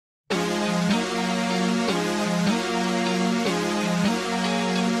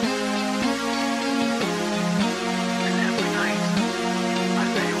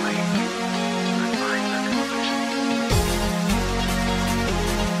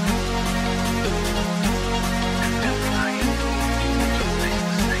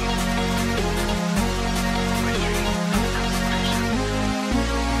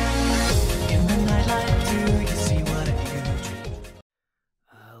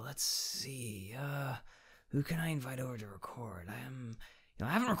let's see. Who can I invite over to record? I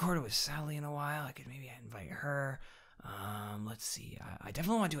haven't recorded with Sally in a while. I could maybe invite her. Let's see. I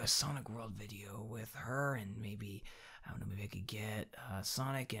definitely want to do a Sonic World video with her, and maybe, I don't know, maybe I could get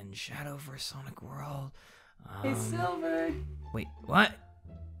Sonic and Shadow for Sonic World. Hey, Silver. Wait, what?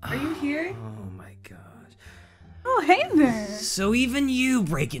 Are you here? Oh my gosh. Oh, hey there. So even you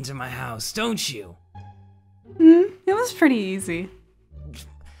break into my house, don't you? It was pretty easy.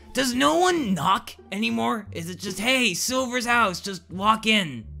 Does no one knock anymore? Is it just, hey, Silver's house, just walk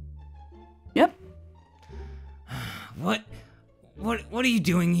in? Yep. What are you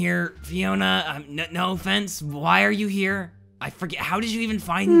doing here, Fiona? No offense, why are you here? I forget, how did you even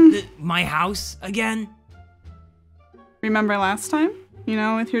find my house again? Remember last time? You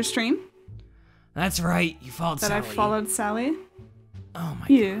know, with your stream? That's right, you followed Sally. That I followed Sally? Oh my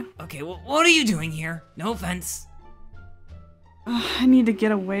god. Okay, well, what are you doing here? No offense. I need to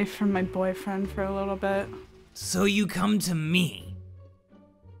get away from my boyfriend for a little bit. So you come to me?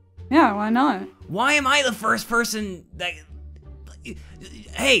 Yeah, why not? Why am I the first person that...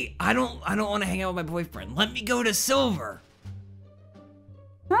 Hey, I don't want to hang out with my boyfriend. Let me go to Silver.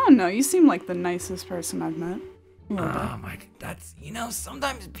 I don't know, you seem like the nicest person I've met. Oh my, that's,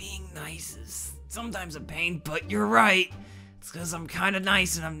 sometimes being nice is sometimes a pain, but you're right. It's because I'm kind of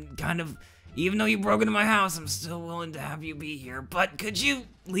nice and I'm kind of, even though you broke into my house, I'm still willing to have you be here. But could you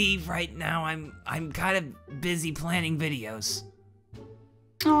leave right now? I'm kind of busy planning videos.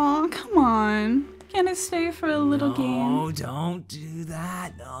 Aw, come on. Can't I stay for a little game? No, don't do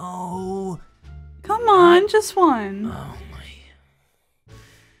that, no. Come on, just one. Oh my.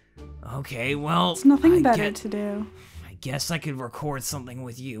 Okay, well, There's nothing better to do. I guess I could record something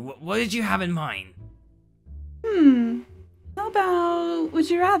with you. What did you have in mind? How about Would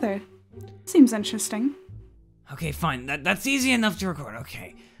You Rather? Seems interesting. Okay, fine. That's easy enough to record.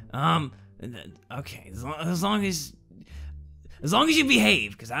 Okay. Okay. As long as you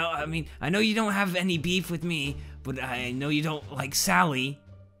behave, because I mean, I know you don't have any beef with me, but I know you don't like Sally,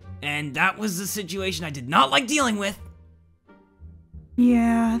 and that was the situation I did not like dealing with.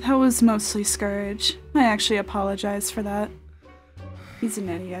 Yeah, that was mostly Scourge. I actually apologize for that. He's an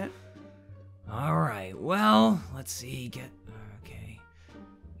idiot. Alright, well, let's see, get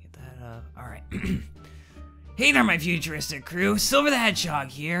that up. Alright. Hey there, my futuristic crew, Silver the Hedgehog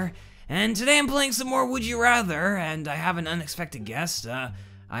here, and today I'm playing some more Would You Rather, and I have an unexpected guest. I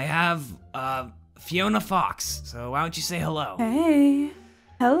have, Fiona Fox, so why don't you say hello? Hey.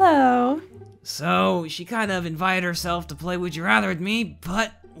 Hello. So, she kind of invited herself to play Would You Rather with me,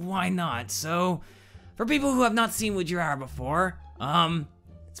 but why not? So, for people who have not seen Would You Rather before,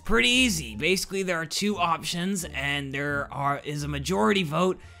 it's pretty easy. Basically, there are two options, and there is a majority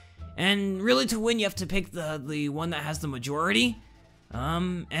vote, and really to win, you have to pick the one that has the majority.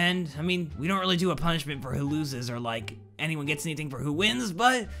 And, I mean, we don't really do a punishment for who loses, or like, anyone gets anything for who wins,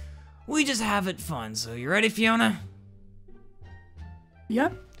 but we just have it fun. So, you ready, Fiona?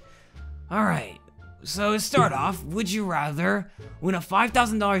 Yep. Alright, so to start off, would you rather win a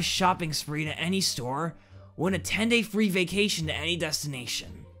 $5,000 shopping spree to any store, win a 10-day free vacation to any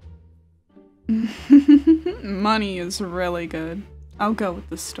destination? Money is really good. I'll go with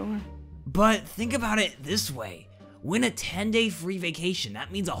the store. But think about it this way. Win a 10-day free vacation,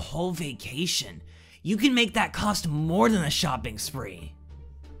 that means a whole vacation. You can make that cost more than a shopping spree.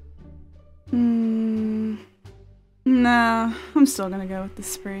 Nah, I'm still gonna go with the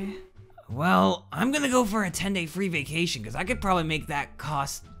spree. Well, I'm gonna go for a 10-day free vacation, because I could probably make that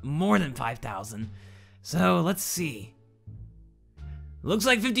cost more than $5,000. So, let's see. Looks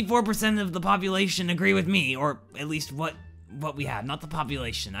like 54% of the population agree with me, or at least what we have, not the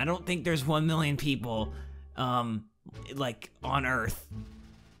population. I don't think there's 1 million people, like, on Earth.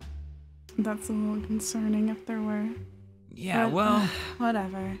 That's a little concerning if there were. Yeah, but, well...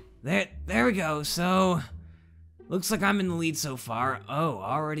 whatever. There we go, so... Looks like I'm in the lead so far. Oh,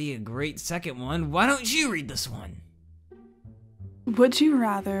 already a great second one. Why don't you read this one? Would you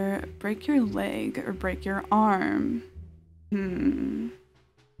rather break your leg or break your arm? I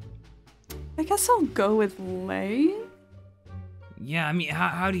guess I'll go with leg. Yeah, I mean,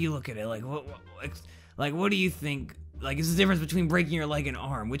 how do you look at it? Like, what do you think? Like, is the difference between breaking your leg and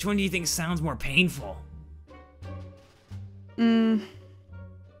arm? Which one do you think sounds more painful?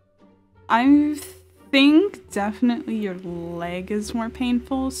 I think definitely your leg is more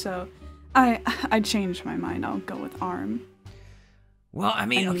painful, so I changed my mind. I'll go with arm. Well, I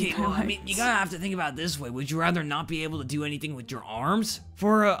mean, okay, well, I mean, you gotta have to think about it this way. Would you rather not be able to do anything with your arms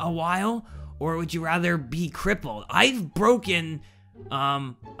for a while, or would you rather be crippled? I've broken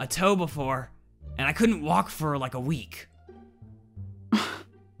a toe before, and I couldn't walk for like a week.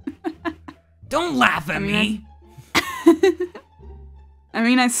 Don't laugh at me. I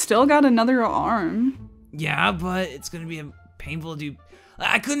mean, I still got another arm. Yeah, but it's gonna be painful to do.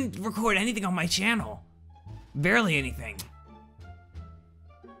 I couldn't record anything on my channel. Barely anything.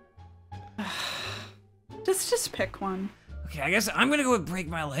 Just pick one. Okay, I guess I'm gonna go with break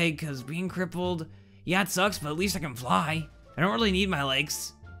my leg, because being crippled, yeah, it sucks, but at least I can fly. I don't really need my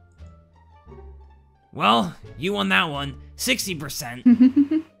legs. Well, you won that one.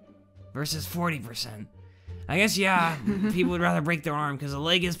 60% versus 40%. I guess, yeah, people would rather break their arm, because a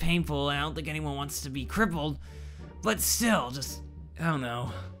leg is painful, and I don't think anyone wants to be crippled. But still, just, I don't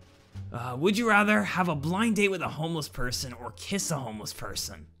know. Would you rather have a blind date with a homeless person or kiss a homeless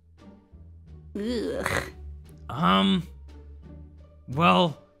person? Ugh.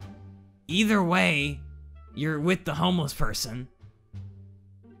 Well, either way, you're with the homeless person.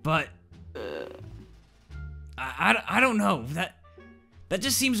 But I don't know. That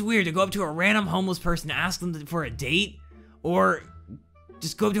just seems weird to go up to a random homeless person to ask them for a date, or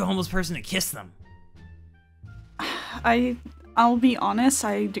just go up to a homeless person to kiss them. I'll be honest,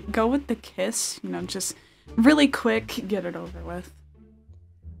 I'd go with the kiss, you know, just really quick, get it over with.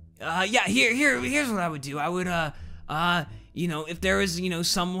 Yeah, here's what I would do. I would, you know, if there was, you know,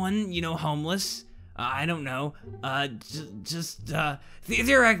 someone, you know, homeless, I don't know,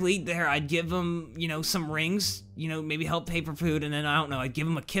 theoretically, there, I'd give them, you know, some rings, you know, maybe help pay for food, and then, I don't know, I'd give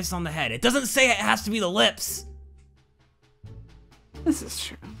them a kiss on the head. It doesn't say it has to be the lips. This is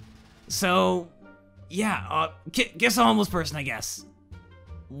true. So, yeah, kiss a homeless person, I guess.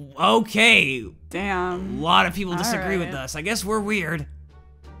 Okay. Damn. A lot of people disagree with right. us. I guess we're weird.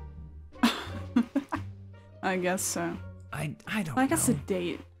 I guess so. I don't know. I guess a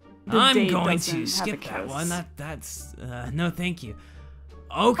date. I'm going to skip that one. That's no thank you.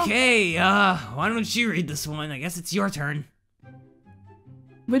 Okay, why don't you read this one? I guess it's your turn.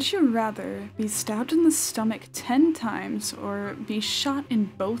 Would you rather be stabbed in the stomach 10 times or be shot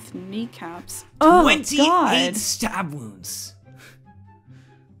in both kneecaps? Oh, 28 God. stab wounds.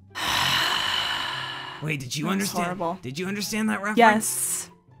 Wait, did you That's understand? horrible. Did you understand that reference? Yes.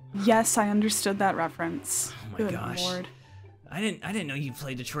 Yes, I understood that reference. Oh my Good gosh. Lord. I didn't know you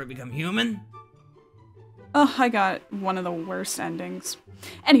played Detroit Become Human. Oh, I got one of the worst endings.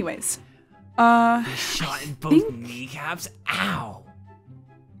 Anyways, Be shot in both kneecaps? Ow.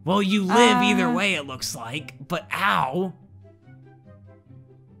 Well, you live either way, it looks like, but ow.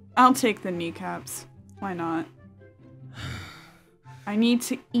 I'll take the kneecaps. Why not? I need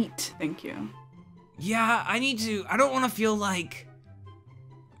to eat, thank you. Yeah, I don't want to feel like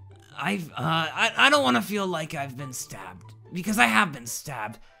I don't want to feel like I've been stabbed, because I have been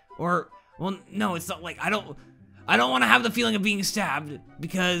stabbed. Or, well, no, it's not like I don't want to have the feeling of being stabbed,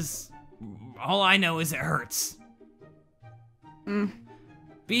 because all I know is it hurts.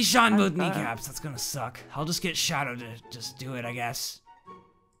 Be shot in both kneecaps. That's gonna suck. I'll just get Shadow to just do it, I guess.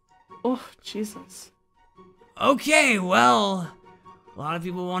 Oh, Jesus. Okay, well, a lot of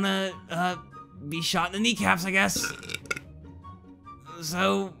people want to be shot in the kneecaps, I guess.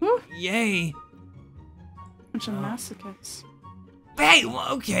 So, yay. Bunch of masochists. Hey,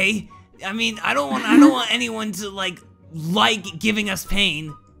 well, okay. I mean, I don't want anyone to like giving us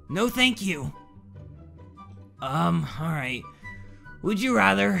pain. No, thank you. All right. Would you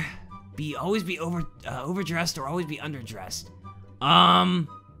rather always be overdressed or always be underdressed?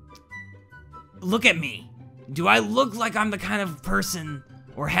 Look at me. Do I look like I'm the kind of person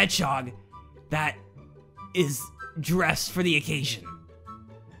or hedgehog that is dressed for the occasion?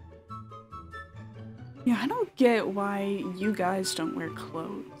 Yeah, I don't get why you guys don't wear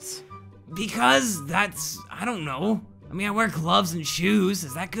clothes. Because I don't know. I mean, I wear gloves and shoes.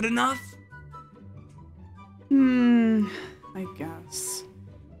 Is that good enough? I guess.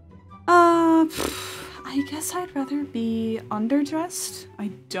 I guess I'd rather be underdressed. I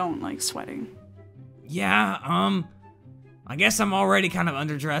don't like sweating. Yeah, I guess I'm already kind of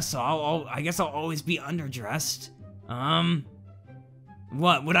underdressed, so I guess I'll always be underdressed.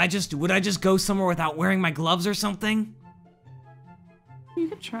 What, would I just go somewhere without wearing my gloves or something? You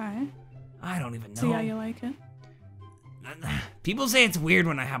could try. I don't even know. See how you like it. People say it's weird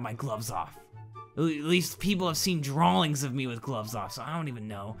when I have my gloves off. At least people have seen drawings of me with gloves off, so I don't even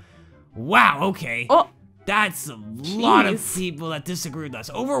know. Wow, okay. Oh! That's a lot of people that disagree with us.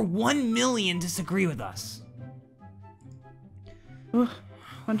 Over 1 million disagree with us. Ugh,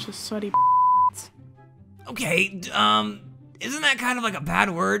 bunch of sweaty Okay, isn't that kind of like a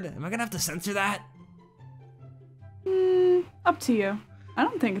bad word? Am I gonna have to censor that? Up to you. I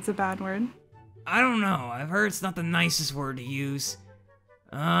don't think it's a bad word. I don't know. I've heard it's not the nicest word to use.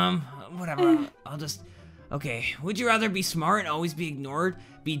 Whatever. Okay, would you rather be smart and always be ignored,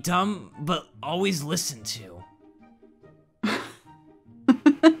 be dumb but always listened to?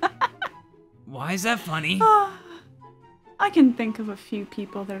 Why is that funny? I can think of a few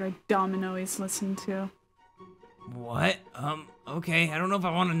people that are dumb and always listened to. What? Okay, I don't know if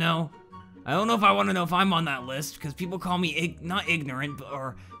I want to know. I don't know if I want to know if I'm on that list, because people call me not ignorant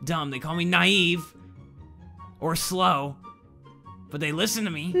or dumb. They call me naive or slow, but they listen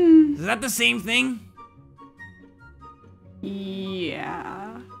to me. Is that the same thing?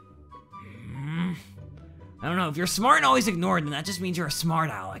 Yeah. I don't know. If you're smart and always ignored, then that just means you're a smart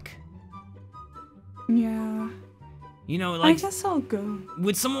aleck. Yeah. You know, like, I guess I'll go.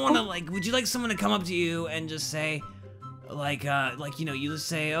 would someone want to, like, would you like someone to come up to you and just say, like, you know, you just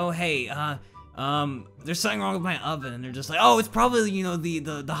say, oh, hey, there's something wrong with my oven, and they're just like, oh, it's probably, you know,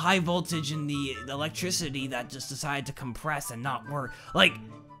 the high voltage and the electricity that just decided to compress and not work. Like,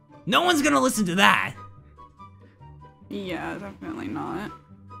 no one's gonna listen to that. Yeah, definitely not.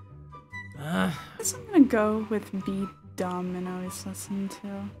 I I guess I'm gonna go with be dumb and always listen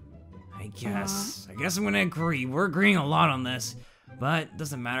to. guess I'm gonna agree. We're agreeing a lot on this, but it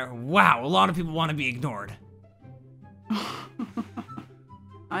doesn't matter. Wow, a lot of people want to be ignored.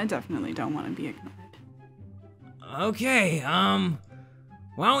 I definitely don't want to be ignored. Okay, why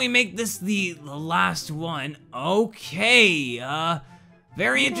don't we make this the last one? Okay,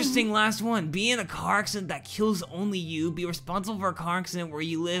 very interesting last one. Be in a car accident that kills only you. Be responsible for a car accident where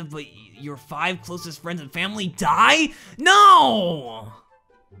you live, but your 5 closest friends and family die? No!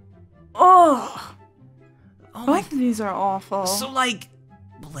 Oh! Oh Both of these are awful. So, like,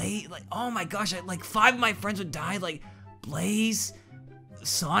 oh my gosh, like 5 of my friends would die, like, Blaze,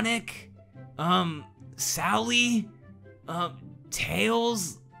 Sonic, Sally,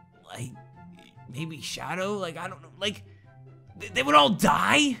 Tails, like, maybe Shadow, like, I don't know, like, they would all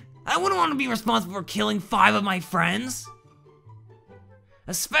die? I wouldn't want to be responsible for killing 5 of my friends.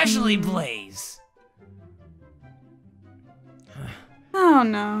 Especially Blaze. I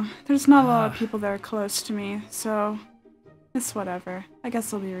don't know. There's not a lot of people that are close to me, so it's whatever. I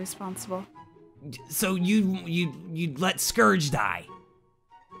guess I'll be responsible. So you'd let Scourge die?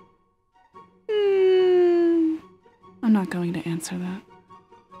 I'm not going to answer that.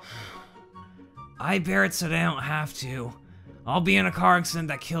 I bear it so they don't have to. I'll be in a car accident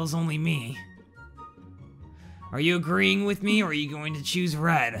that kills only me. Are you agreeing with me, or are you going to choose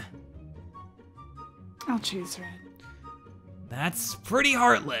red? I'll choose red. That's pretty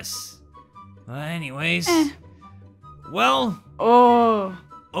heartless. Anyways, well, Oh,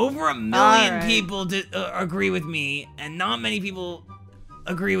 over 1 million Alright. people agree with me, and not many people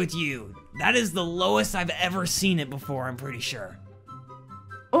agree with you. That is the lowest I've ever seen it before, I'm pretty sure.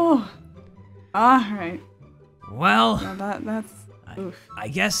 oh, all right. Well, Yeah, that's oof. I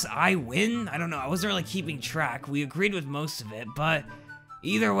guess I win? I don't know, I wasn't really keeping track. We agreed with most of it, but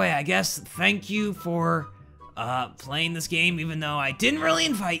either way, I guess thank you for playing this game, even though I didn't really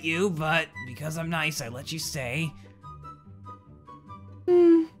invite you, but because I'm nice, I let you stay.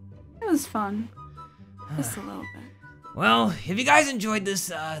 It was fun. Just a little bit. Well, if you guys enjoyed this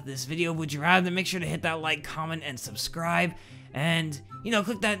this video, would you rather, make sure to hit that like, comment, and subscribe, and, you know,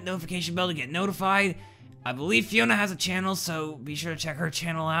 click that notification bell to get notified. I believe Fiona has a channel, so be sure to check her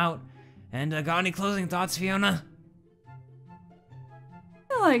channel out. And got any closing thoughts, Fiona?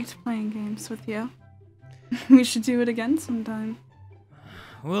 I liked playing games with you. We should do it again sometime.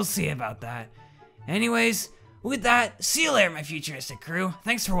 We'll see about that. Anyways, with that, see you later, my futuristic crew.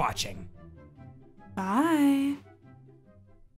 Thanks for watching. Bye.